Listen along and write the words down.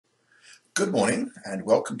Good morning and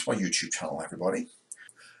welcome to my YouTube channel, everybody.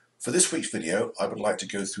 For this week's video, I would like to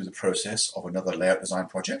go through the process of another layout design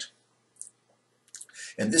project.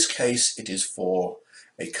 In this case, it is for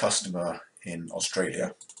a customer in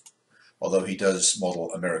Australia, although he does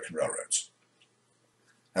model American railroads.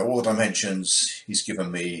 Now, all the dimensions he's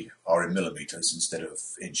given me are in millimeters instead of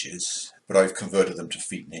inches, but I've converted them to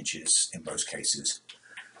feet and inches in most cases.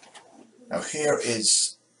 Now, here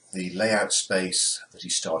is the layout space that he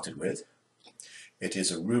started with. It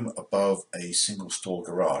is a room above a single stall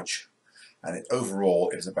garage, and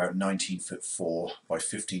overall it is about 19'4" by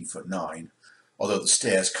 15'9", although the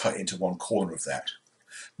stairs cut into one corner of that,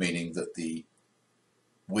 meaning that the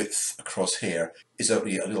width across here is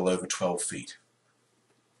only a little over 12 feet.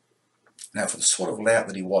 Now, for the sort of layout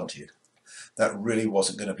that he wanted, that really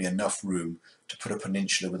wasn't going to be enough room to put a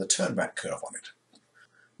peninsula with a turnback curve on it.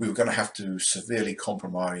 We were going to have to severely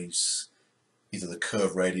compromise either the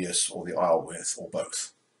curve radius or the aisle width, or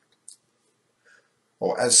both.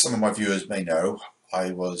 Well, as some of my viewers may know,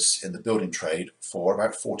 I was in the building trade for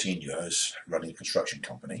about 14 years, running a construction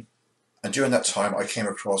company. And during that time I came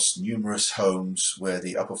across numerous homes where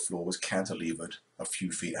the upper floor was cantilevered a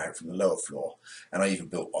few feet out from the lower floor, and I even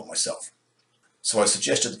built one myself. So I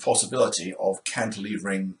suggested the possibility of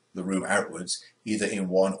cantilevering the room outwards, either in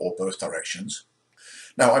one or both directions.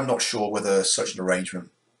 Now, I'm not sure whether such an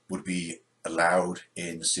arrangement would be allowed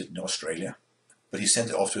in Sydney, Australia, but he sent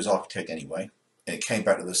it off to his architect anyway, and it came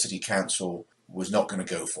back that the city council was not going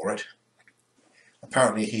to go for it.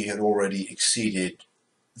 Apparently he had already exceeded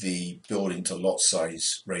the building to lot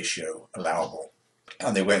size ratio allowable,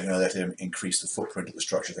 and they weren't going to let him increase the footprint of the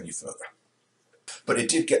structure any further. But it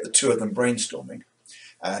did get the two of them brainstorming,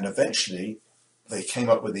 and eventually they came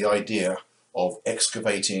up with the idea of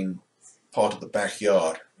excavating part of the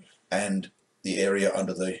backyard and the area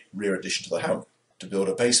under the rear addition to the home to build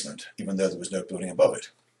a basement, even though there was no building above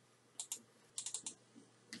it.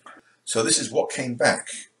 So this is what came back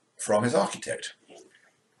from his architect.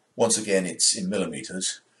 Once again, it's in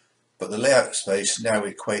millimeters, but the layout space now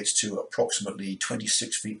equates to approximately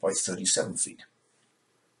 26 feet by 37 feet.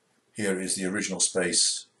 Here is the original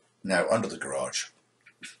space now under the garage.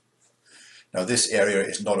 Now, this area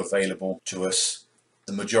is not available to us.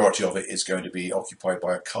 The majority of it is going to be occupied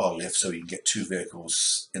by a car lift, so you can get two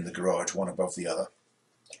vehicles in the garage, one above the other.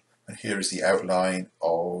 And here is the outline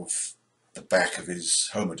of the back of his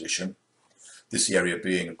home addition, this area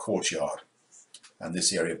being a courtyard, and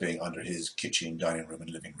this area being under his kitchen, dining room and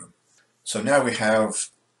living room. So now we have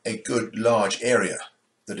a good large area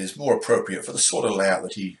that is more appropriate for the sort of layout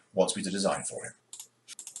that he wants me to design for him.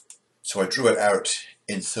 So I drew it out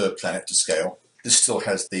in third planet to scale. This still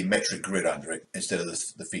has the metric grid under it instead of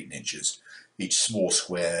the feet and inches, each small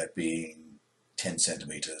square being 10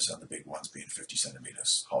 centimeters and the big ones being 50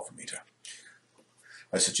 centimeters, half a meter.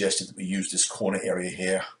 I suggested that we use this corner area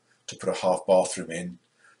here to put a half bathroom in,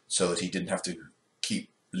 so that he didn't have to keep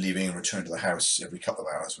leaving and returning to the house every couple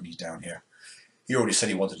of hours when he's down here. He already said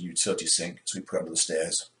he wanted a utility sink, so we put it under the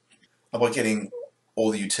stairs. And by getting all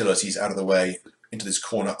the utilities out of the way into this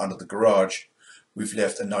corner under the garage, we've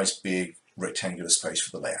left a nice big rectangular space for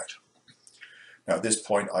the layout. Now, at this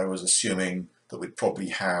point I was assuming that we'd probably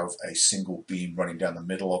have a single beam running down the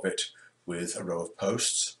middle of it with a row of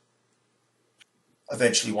posts.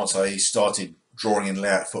 Eventually, once I started drawing in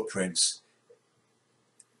layout footprints,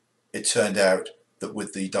 it turned out that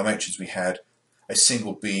with the dimensions we had, a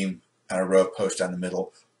single beam and a row of posts down the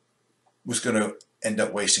middle was going to end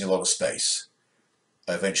up wasting a lot of space.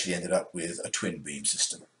 I eventually ended up with a twin beam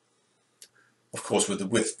system. Of course, with the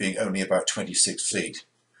width being only about 26 feet,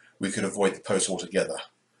 we could avoid the posts altogether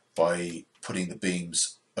by putting the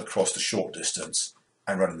beams across the short distance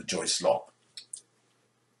and running the joists long.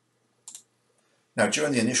 Now,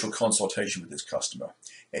 during the initial consultation with this customer,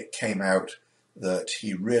 it came out that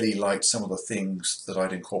he really liked some of the things that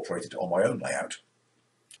I'd incorporated on my own layout.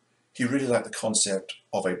 He really liked the concept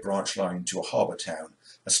of a branch line to a harbour town,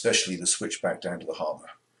 especially the switchback down to the harbour,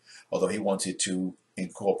 although he wanted to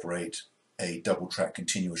incorporate a double-track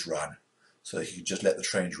continuous run, so that he could just let the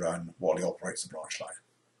trains run while he operates the branch line.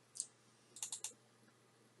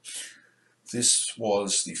 This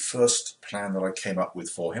was the first plan that I came up with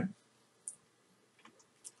for him.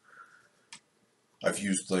 I've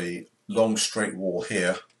used the long straight wall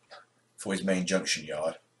here for his main junction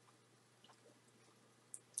yard,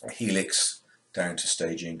 a helix down to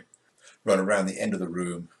staging, run around the end of the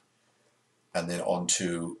room and then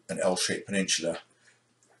onto an L-shaped peninsula,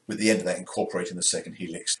 with the end of that incorporating the second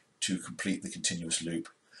helix to complete the continuous loop,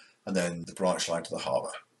 and then the branch line to the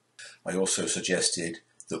harbour. I also suggested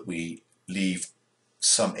that we leave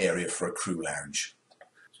some area for a crew lounge.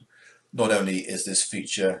 Not only is this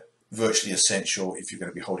feature virtually essential if you're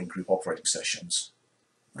going to be holding group operating sessions,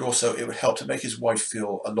 but also it would help to make his wife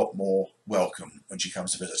feel a lot more welcome when she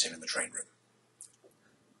comes to visit him in the train room.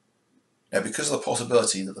 Now, because of the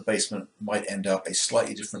possibility that the basement might end up a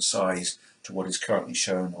slightly different size to what is currently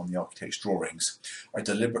shown on the architect's drawings, I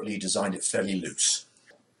deliberately designed it fairly loose.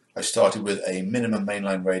 I started with a minimum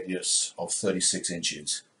mainline radius of 36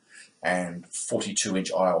 inches and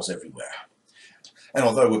 42-inch aisles everywhere. And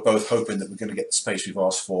although we're both hoping that we're going to get the space we've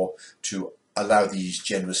asked for to allow these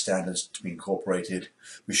generous standards to be incorporated,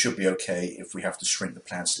 we should be okay if we have to shrink the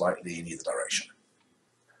plan slightly in either direction.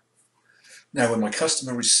 Now, when my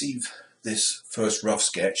customer received this first rough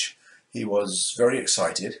sketch, he was very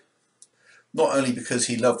excited, not only because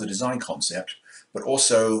he loved the design concept, but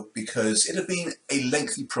also because it had been a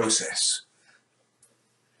lengthy process.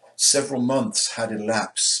 Several months had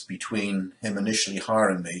elapsed between him initially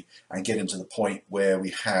hiring me and getting to the point where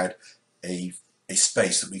we had a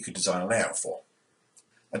space that we could design a layout for.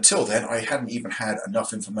 Until then, I hadn't even had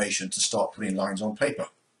enough information to start putting lines on paper,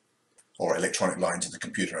 or electronic lines in the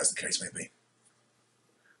computer, as the case may be.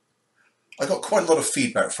 I got quite a lot of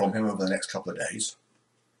feedback from him over the next couple of days.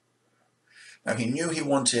 Now, he knew he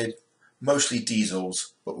wanted mostly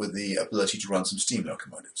diesels, but with the ability to run some steam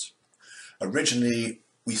locomotives. Originally,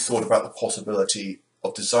 we thought about the possibility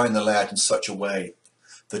of designing the layout in such a way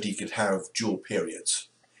that he could have dual periods.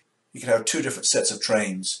 He could have two different sets of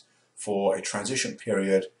trains for a transition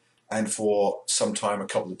period and for some time a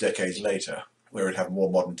couple of decades later, where it'd have more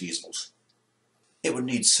modern diesels. It would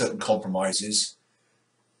need certain compromises,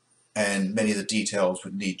 and many of the details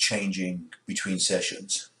would need changing between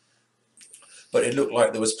sessions. But it looked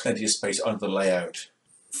like there was plenty of space under the layout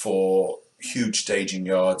for huge staging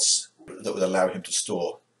yards that would allow him to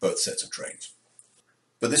store both sets of trains.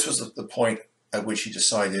 But this was the point at which he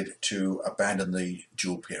decided to abandon the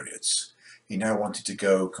dual periods. He now wanted to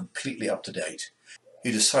go completely up to date.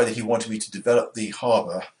 He decided he wanted me to develop the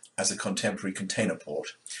harbour as a contemporary container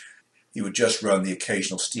port. He would just run the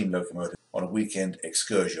occasional steam locomotive on a weekend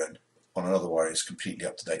excursion on an otherwise completely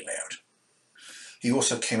up-to-date layout. He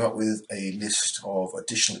also came up with a list of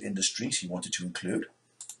additional industries he wanted to include.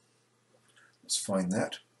 Let's find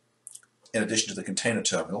that. In addition to the container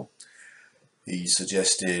terminal, he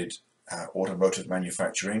suggested automotive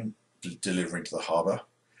manufacturing, delivering to the harbour,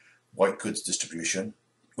 white goods distribution,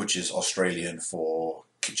 which is Australian for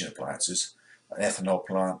kitchen appliances, an ethanol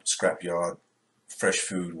plant, scrapyard, fresh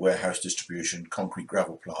food, warehouse distribution, concrete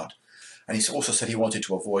gravel plant, and he also said he wanted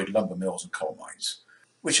to avoid lumber mills and coal mines,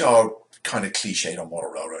 which are kind of cliched on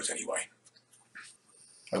model railroads anyway.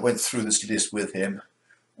 I went through this list with him.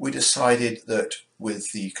 We decided that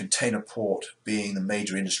with the container port being the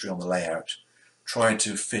major industry on the layout, trying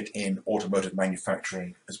to fit in automotive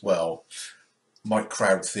manufacturing as well might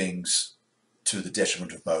crowd things to the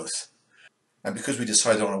detriment of both. And because we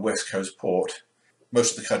decided on a West Coast port,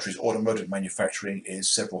 most of the country's automotive manufacturing is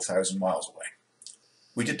several thousand miles away.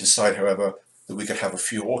 We did decide, however, that we could have a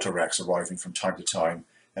few auto racks arriving from time to time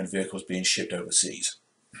and vehicles being shipped overseas.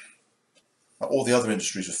 Now, all the other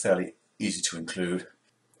industries were fairly easy to include,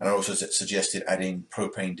 and I also suggested adding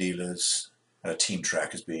propane dealers and a team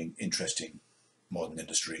track as being interesting modern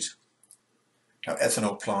industries. Now,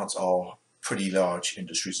 ethanol plants are pretty large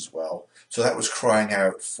industries as well, so that was crying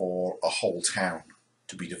out for a whole town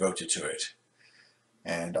to be devoted to it,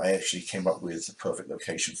 and I actually came up with the perfect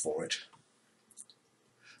location for it.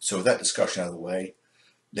 So with that discussion out of the way,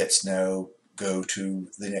 let's now go to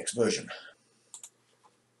the next version.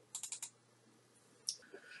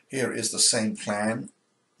 Here is the same plan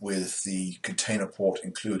with the container port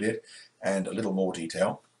included and a little more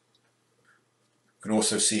detail. You can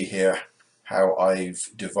also see here how I've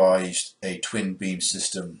devised a twin beam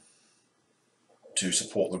system to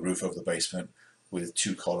support the roof over the basement with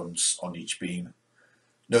two columns on each beam.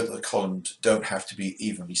 Note that the columns don't have to be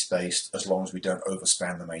evenly spaced as long as we don't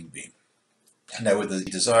overspan the main beam. Now, with the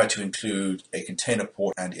desire to include a container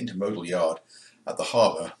port and intermodal yard at the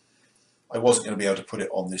harbour, I wasn't going to be able to put it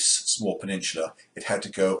on this small peninsula. It had to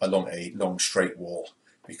go along a long straight wall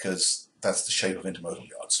because that's the shape of intermodal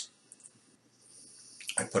yards.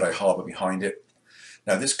 I put a harbour behind it.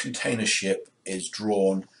 Now, this container ship is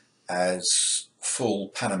drawn as full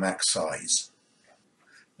Panamax size,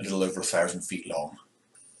 a little over 1,000 feet long.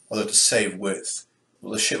 Although to save width,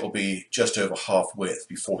 well, the ship will be just over half width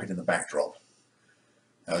before hitting the backdrop.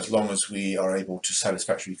 Now, as long as we are able to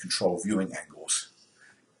satisfactorily control viewing angles,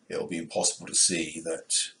 it will be impossible to see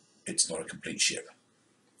that it's not a complete ship.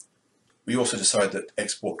 We also decided that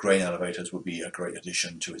export grain elevators would be a great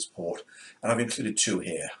addition to its port, and I've included two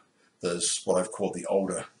here. There's what I've called the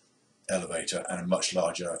older elevator and a much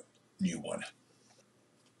larger new one.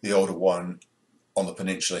 The older one on the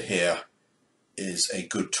peninsula here is a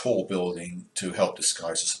good tall building to help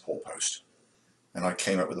disguise a support post. And I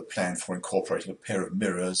came up with a plan for incorporating a pair of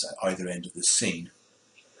mirrors at either end of this scene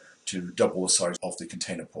to double the size of the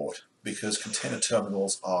container port, because container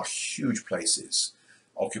terminals are huge places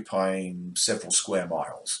occupying several square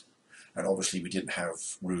miles, and obviously we didn't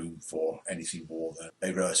have room for anything more than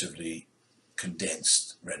a relatively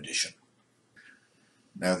condensed rendition.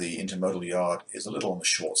 Now the intermodal yard is a little on the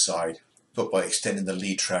short side, but by extending the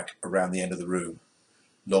lead track around the end of the room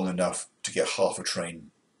long enough to get half a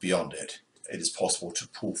train beyond it, it is possible to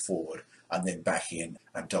pull forward and then back in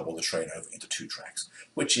and double the train over into 2 tracks,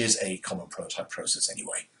 which is a common prototype process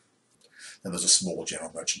anyway. Then there's a small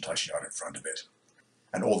general merchandise yard in front of it,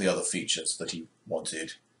 and all the other features that he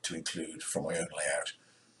wanted to include from my own layout,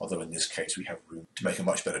 although in this case we have room to make a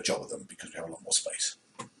much better job of them because we have a lot more space.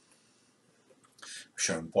 I've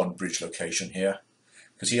shown one bridge location here,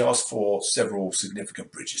 because he asked for several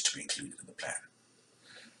significant bridges to be included in the plan.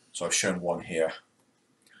 So I've shown one here,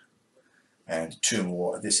 and 2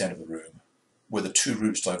 more at this end of the room, where the 2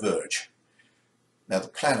 routes diverge. Now the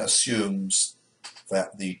plan assumes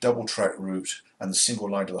that the double track route and the single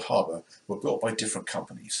line to the harbour were built by different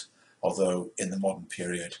companies, although in the modern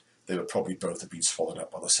period they would probably both have been swallowed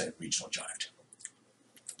up by the same regional giant.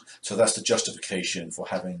 So that's the justification for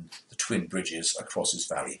having the twin bridges across this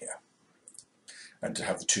valley here, and to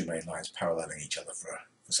have the 2 main lines paralleling each other for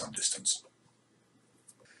some distance.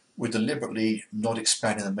 We're deliberately not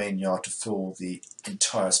expanding the main yard to fill the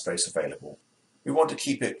entire space available. We want to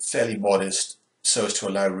keep it fairly modest so as to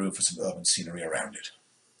allow room for some urban scenery around it.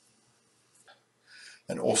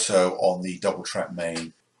 And also on the double track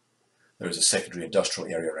main, there is a secondary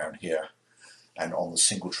industrial area around here, and on the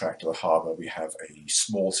single track to the harbour we have a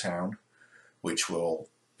small town which will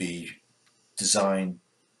be designed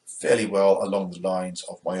fairly well along the lines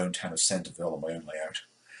of my own town of Centerville and my own layout,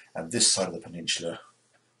 and this side of the peninsula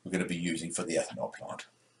we're going to be using for the ethanol plant.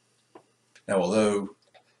 Now although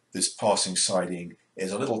this passing siding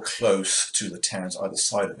is a little close to the towns either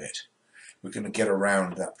side of it, we're going to get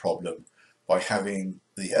around that problem by having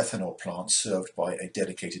the ethanol plant served by a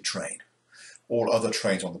dedicated train. All other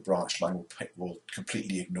trains on the branch line will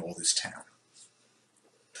completely ignore this town.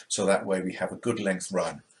 So that way we have a good length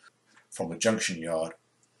run from the junction yard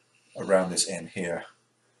around this end here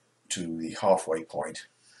to the halfway point,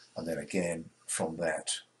 and then again from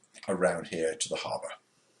that around here to the harbour.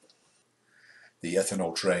 The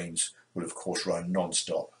ethanol trains will of course run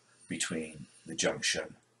non-stop between the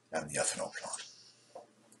junction and the ethanol plant.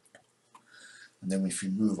 And then if we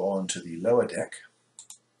move on to the lower deck,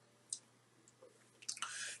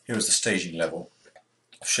 here is the staging level.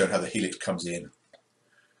 I've shown how the helix comes in,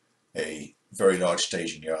 a very large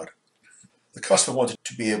staging yard. The customer wanted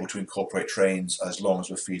to be able to incorporate trains as long as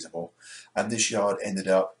were feasible, and this yard ended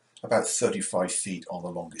up about 35 feet on the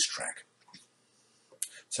longest track.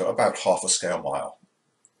 So about half a scale mile.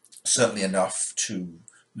 Certainly enough to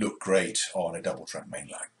look great on a double track main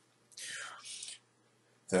line.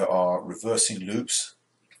 There are reversing loops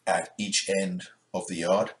at each end of the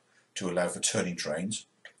yard to allow for turning trains.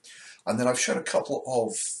 And then I've shown a couple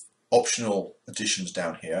of optional additions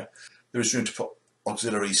down here. There is room to put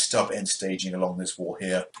auxiliary stub end staging along this wall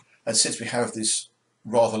here. And since we have this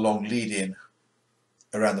rather long lead-in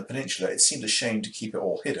around the peninsula, it seemed a shame to keep it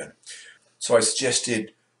all hidden. So I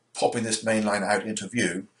suggested popping this main line out into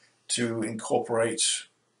view to incorporate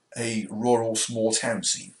a rural small town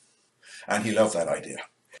scene. And he loved that idea.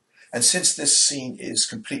 And since this scene is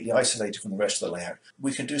completely isolated from the rest of the layout,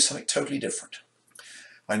 we can do something totally different.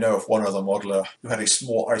 I know of one other modeler who had a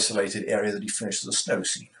small isolated area that he finished as a snow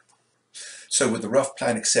scene. So with the rough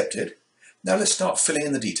plan accepted, now let's start filling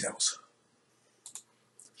in the details.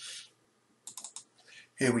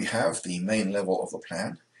 Here we have the main level of the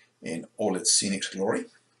plan in all its scenic glory.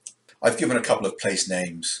 I've given a couple of place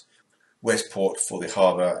names, Westport for the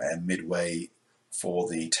harbour and Midway for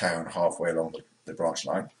the town halfway along the branch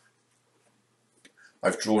line.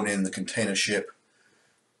 I've drawn in the container ship.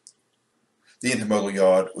 The intermodal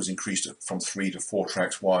yard was increased from 3 to 4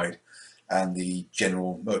 tracks wide, and the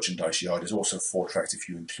general merchandise yard is also 4 tracks if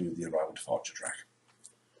you include the arrival departure track.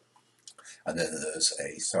 And then there's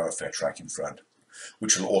a thoroughfare track in front,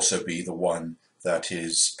 which will also be the one that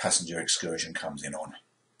his passenger excursion comes in on.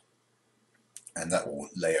 And that will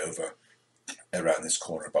lay over around this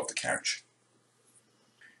corner above the carriage.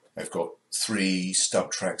 I've got 3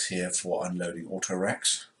 stub tracks here for unloading auto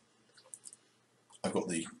racks. I've got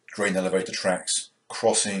the grain elevator tracks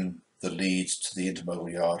crossing the leads to the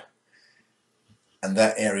intermodal yard, and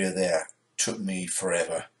that area there took me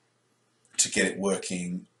forever to get it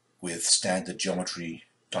working with standard geometry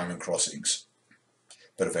diamond crossings,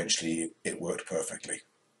 but eventually it worked perfectly.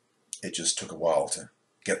 It just took a while to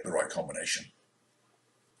get the right combination.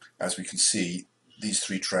 As we can see, these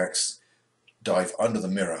 3 tracks dive under the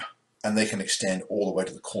mirror, and they can extend all the way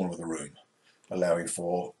to the corner of the room, allowing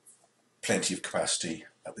for plenty of capacity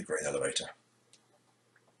at the grain elevator.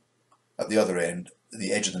 At the other end,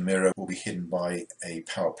 the edge of the mirror will be hidden by a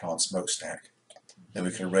power plant smokestack. Then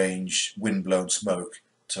we can arrange wind-blown smoke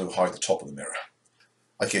to hide the top of the mirror.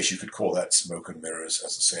 I guess you could call that smoke and mirrors,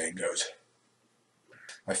 as the saying goes.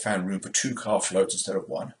 I found room for 2 car floats instead of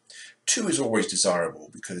 1. 2 is always desirable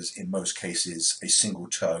because in most cases a single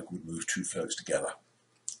tug would move 2 floats together.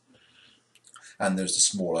 And there's the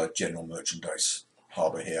smaller general merchandise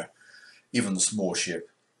harbour here. Even the small ship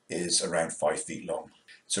is around 5 feet long,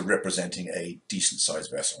 so representing a decent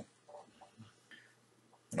sized vessel.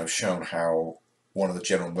 And I've shown how one of the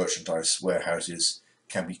general merchandise warehouses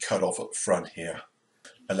can be cut off at the front here,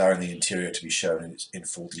 allowing the interior to be shown in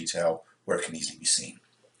full detail where it can easily be seen.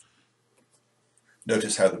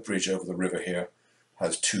 Notice how the bridge over the river here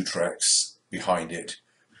has 2 tracks behind it.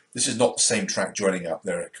 This is not the same track joining up,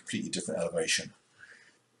 they're a completely different elevation.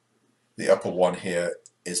 The upper one here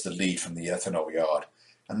is the lead from the ethanol yard,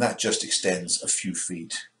 and that just extends a few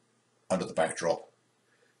feet under the backdrop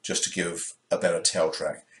just to give a better tail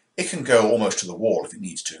track. It can go almost to the wall if it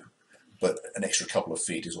needs to, but an extra couple of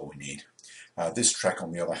feet is all we need. This track,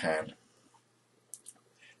 on the other hand,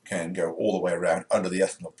 can go all the way around under the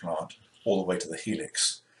ethanol plant, all the way to the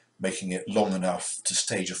helix, making it long enough to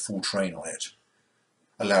stage a full train on it,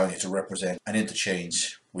 allowing it to represent an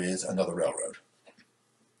interchange with another railroad.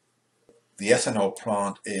 The ethanol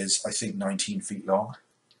plant is, I think, 19 feet long.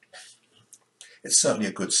 It's certainly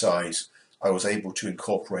a good size. I was able to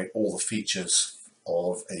incorporate all the features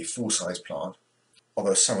of a full-size plant,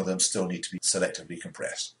 although some of them still need to be selectively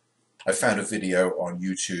compressed. I found a video on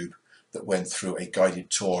YouTube that went through a guided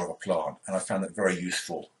tour of a plant, and I found it very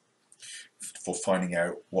useful for finding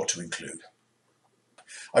out what to include.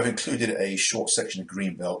 I've included a short section of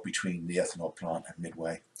greenbelt between the ethanol plant and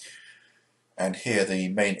Midway, and here the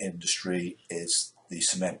main industry is the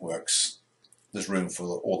cement works. There's room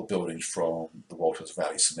for all the buildings from the Walters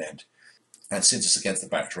Valley Cement, and since it's against the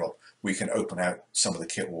backdrop we can open out some of the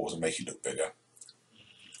kit walls and make it look bigger.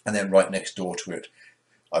 And then right next door to it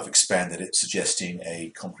I've expanded it, suggesting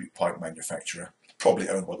a concrete pipe manufacturer, probably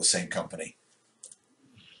owned by the same company.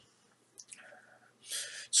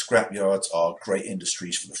 Scrap yards are great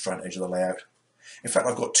industries for the front edge of the layout. In fact,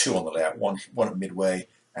 I've got 2 on the layout, one at Midway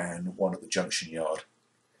and one at the junction yard,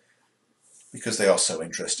 because they are so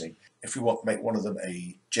interesting. If we want to make one of them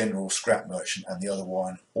a general scrap merchant and the other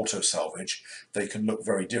one auto salvage, they can look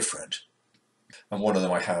very different. And one of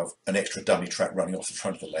them I have an extra dummy track running off the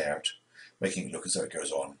front of the layout, making it look as though it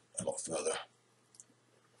goes on a lot further.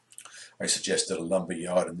 I suggested a lumber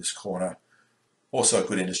yard in this corner. Also a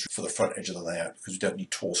good industry for the front edge of the layout because we don't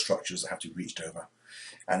need tall structures that have to be reached over,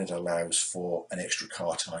 and it allows for an extra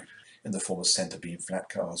car type in the form of centre beam flat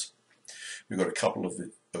cars. We've got a couple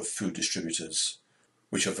of food distributors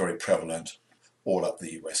which are very prevalent all up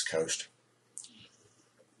the west coast.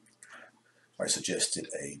 I suggested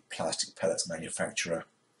a plastic pellets manufacturer,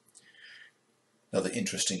 another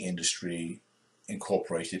interesting industry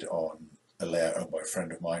incorporated on a layout owned by a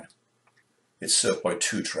friend of mine. It's served by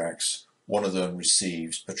 2 tracks. One of them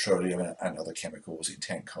receives petroleum and other chemicals in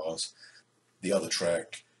tank cars. The other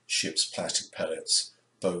track ships plastic pellets,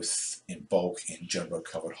 both in bulk in jumbo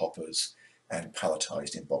covered hoppers and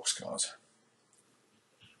palletized in boxcars.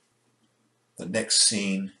 The next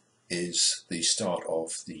scene is the start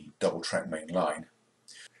of the double track main line.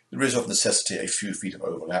 There is of necessity a few feet of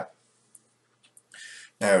overlap.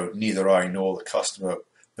 Now, neither I nor the customer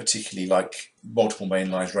particularly like multiple main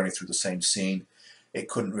lines running through the same scene. It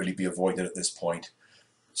couldn't really be avoided at this point,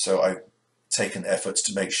 so I've taken efforts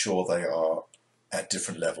to make sure they are at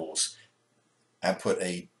different levels and put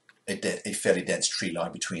a fairly dense tree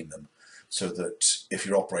line between them, so that if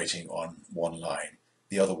you're operating on one line,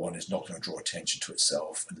 the other one is not going to draw attention to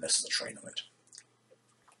itself unless there's a train on it.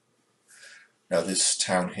 Now, this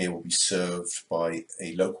town here will be served by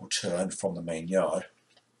a local turn from the main yard,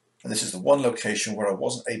 and this is the one location where I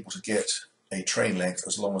wasn't able to get a train length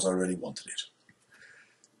as long as I really wanted it.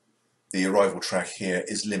 The arrival track here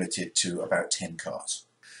is limited to about 10 cars.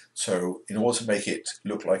 So in order to make it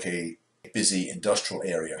look like a busy industrial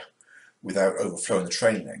area without overflowing the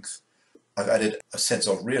train length, I've added a sense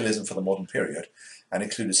of realism for the modern period and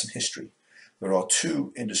included some history. There are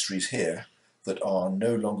 2 industries here that are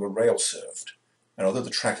no longer rail served, and although the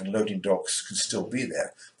track and loading docks can still be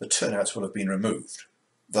there, the turnouts will have been removed.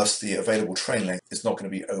 Thus, the available train length is not going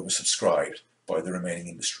to be oversubscribed by the remaining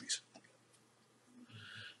industries.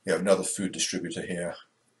 You have another food distributor here,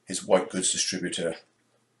 his white goods distributor,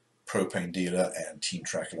 propane dealer, and team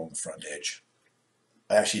track along the front edge.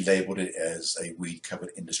 I actually labelled it as a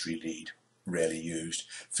weed-covered industry lead, rarely used,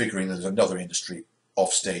 figuring there's another industry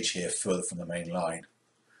off stage here further from the main line,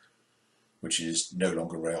 which is no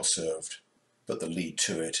longer rail served, but the lead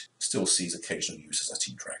to it still sees occasional use as a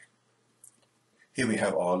team track. Here we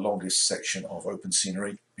have our longest section of open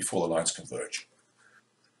scenery before the lines converge.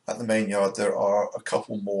 At the main yard there are a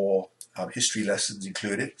couple more history lessons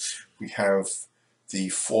included. We have the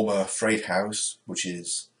former freight house, which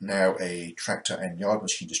is now a tractor and yard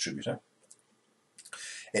machine distributor.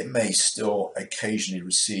 It may still occasionally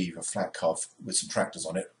receive a flat car with some tractors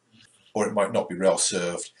on it, or it might not be rail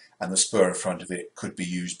served, and the spur in front of it could be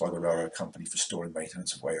used by the railroad company for storing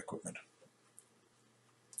maintenance of way equipment.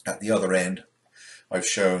 At the other end, I've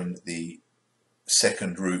shown the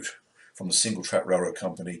second route from the single track railroad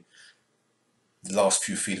company, the last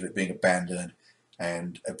few feet of it being abandoned,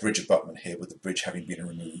 and a bridge abutment here with the bridge having been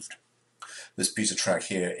removed. This piece of track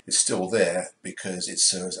here is still there because it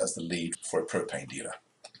serves as the lead for a propane dealer.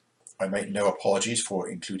 I make no apologies for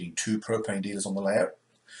including 2 propane dealers on the layout.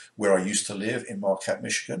 Where I used to live in Marquette,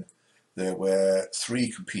 Michigan, there were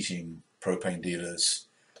 3 competing propane dealers,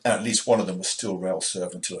 and at least one of them was still rail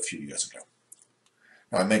served until a few years ago.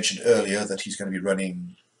 Now, I mentioned earlier that he's going to be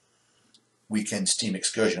running weekend steam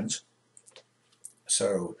excursions,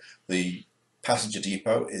 so the passenger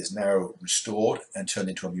depot is now restored and turned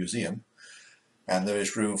into a museum, and there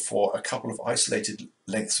is room for a couple of isolated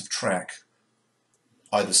lengths of track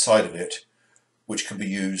either side of it, which can be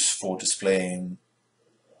used for displaying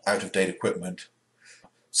out-of-date equipment.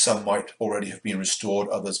 Some might already have been restored,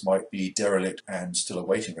 others might be derelict and still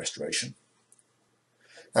awaiting restoration.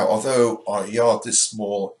 Now, although our yard is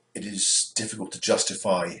small, it is difficult to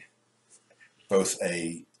justify both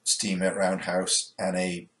a steam roundhouse and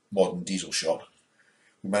a modern diesel shop.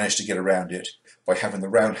 We managed to get around it by having the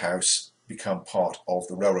roundhouse become part of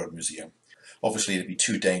the railroad museum. Obviously, it'd be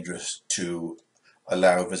too dangerous to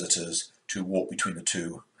allow visitors to walk between the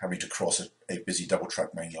two, having to cross a busy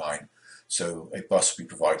double-track main line, so a bus will be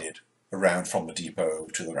provided around from the depot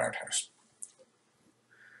to the roundhouse.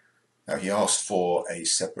 Now, he asked for a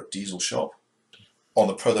separate diesel shop. On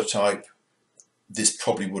the prototype, this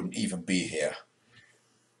probably wouldn't even be here.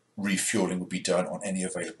 Refueling would be done on any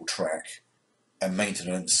available track, and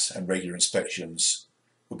maintenance and regular inspections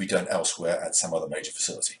would be done elsewhere at some other major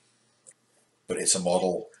facility. But it's a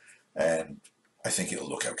model, and I think it'll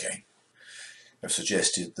look okay. I've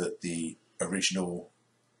suggested that the original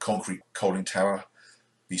concrete coaling tower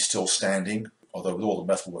be still standing, although with all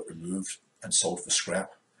the metalwork removed and sold for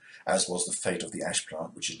scrap, as was the fate of the ash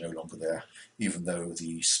plant, which is no longer there, even though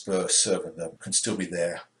the spur serving them can still be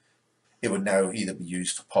there. It would now either be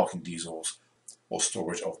used for parking diesels or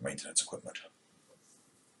storage of maintenance equipment.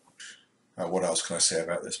 What else can I say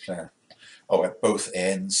about this plan? Oh, at both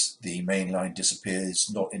ends, the main line disappears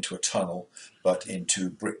not into a tunnel, but into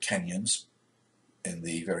brick canyons in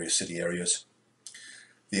the various city areas.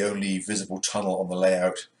 The only visible tunnel on the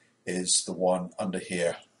layout is the one under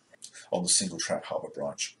here on the single track harbour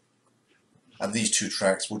branch. And these 2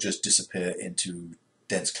 tracks will just disappear into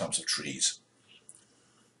dense clumps of trees.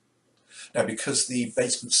 Now, because the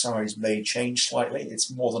basement size may change slightly,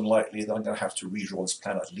 it's more than likely that I'm going to have to redraw this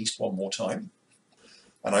plan at least one more time.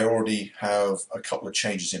 And I already have a couple of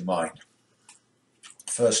changes in mind.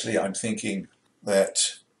 Firstly, I'm thinking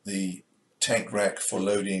that the tank rack for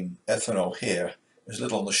loading ethanol here is a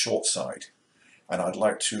little on the short side, and I'd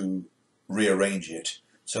like to rearrange it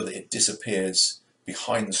so that it disappears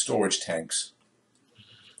behind the storage tanks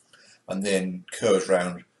and then curves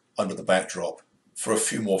round under the backdrop for a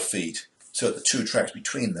few more feet, so that the 2 tracks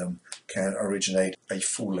between them can originate a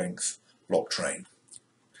full-length block train.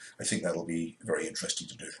 I think that'll be very interesting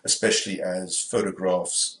to do, especially as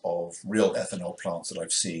photographs of real ethanol plants that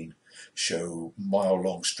I've seen show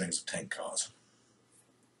mile-long strings of tank cars.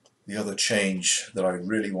 The other change that I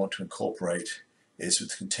really want to incorporate is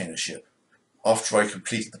with the container ship. After I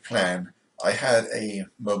completed the plan, I had a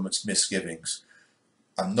moment's misgivings.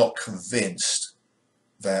 I'm not convinced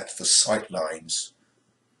that the sight lines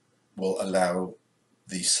will allow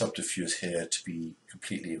the subterfuge here to be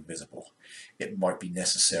completely invisible. It might be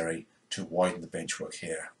necessary to widen the benchwork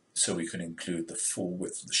here so we can include the full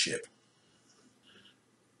width of the ship.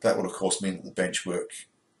 That will of course mean that the benchwork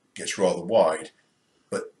gets rather wide,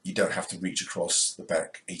 but you don't have to reach across the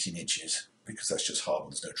back 18 inches because that's just hard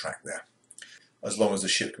and there's no track there. As long as the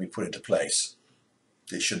ship can be put into place,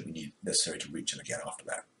 it shouldn't be necessary to reach it again after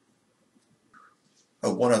that.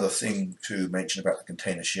 Oh, one other thing to mention about the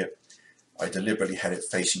container ship, I deliberately had it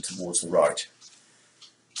facing towards the right.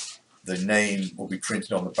 The name will be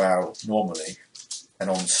printed on the bow normally, and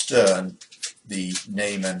on the stern the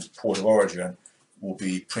name and port of origin will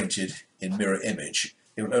be printed in mirror image.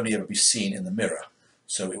 It will only ever be seen in the mirror,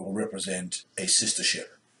 so it will represent a sister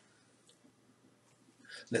ship.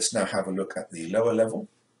 Let's now have a look at the lower level.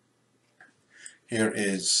 Here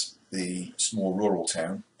is the small rural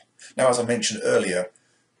town. Now, as I mentioned earlier,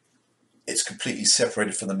 it's completely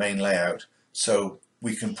separated from the main layout, so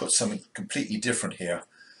we can put something completely different here.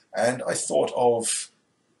 And I thought of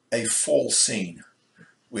a fall scene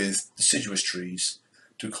with deciduous trees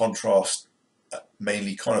to contrast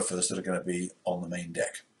mainly conifers that are going to be on the main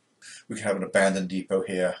deck. We can have an abandoned depot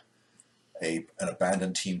here, an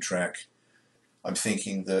abandoned team track. I'm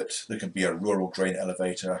thinking that there can be a rural grain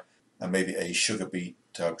elevator and maybe a sugar beet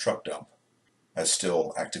truck dump as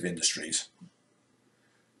still active industries.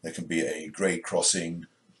 There can be a grade crossing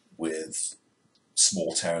with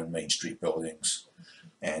small town Main Street buildings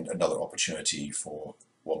and another opportunity for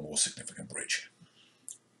one more significant bridge.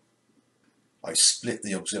 I split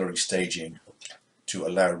the auxiliary staging to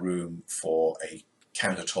allow room for a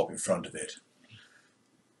countertop in front of it,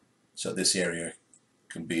 so this area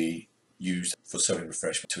can be used for serving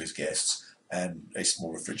refreshment to his guests, and a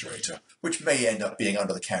small refrigerator, which may end up being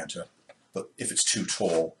under the counter, but if it's too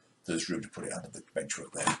tall, there's room to put it under the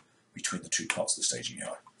benchwork there, between the two parts of the staging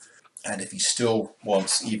yard. And if he still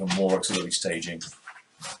wants even more auxiliary staging,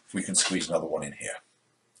 we can squeeze another one in here.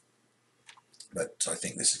 But I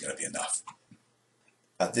think this is going to be enough.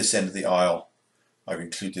 At this end of the aisle, I've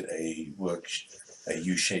included a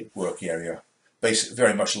U-shaped work area, basically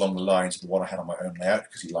very much along the lines of the one I had on my own layout,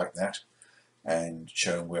 because he liked that, and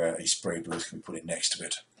showing where a spray booth can be put in next to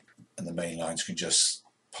it, and the main lines can just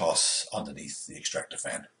pass underneath the extractor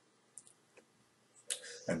fan,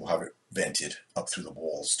 and we'll have it vented up through the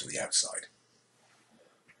walls to the outside.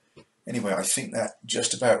 Anyway, I think that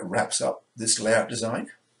just about wraps up this layout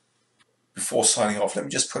design. Before signing off, let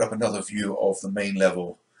me just put up another view of the main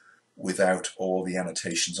level without all the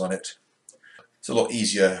annotations on it. It's a lot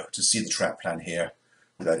easier to see the track plan here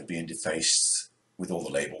without it being defaced with all the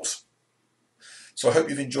labels. So I hope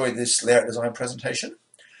you've enjoyed this layout design presentation,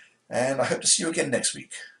 and I hope to see you again next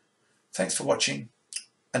week. Thanks for watching,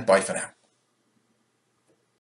 and bye for now.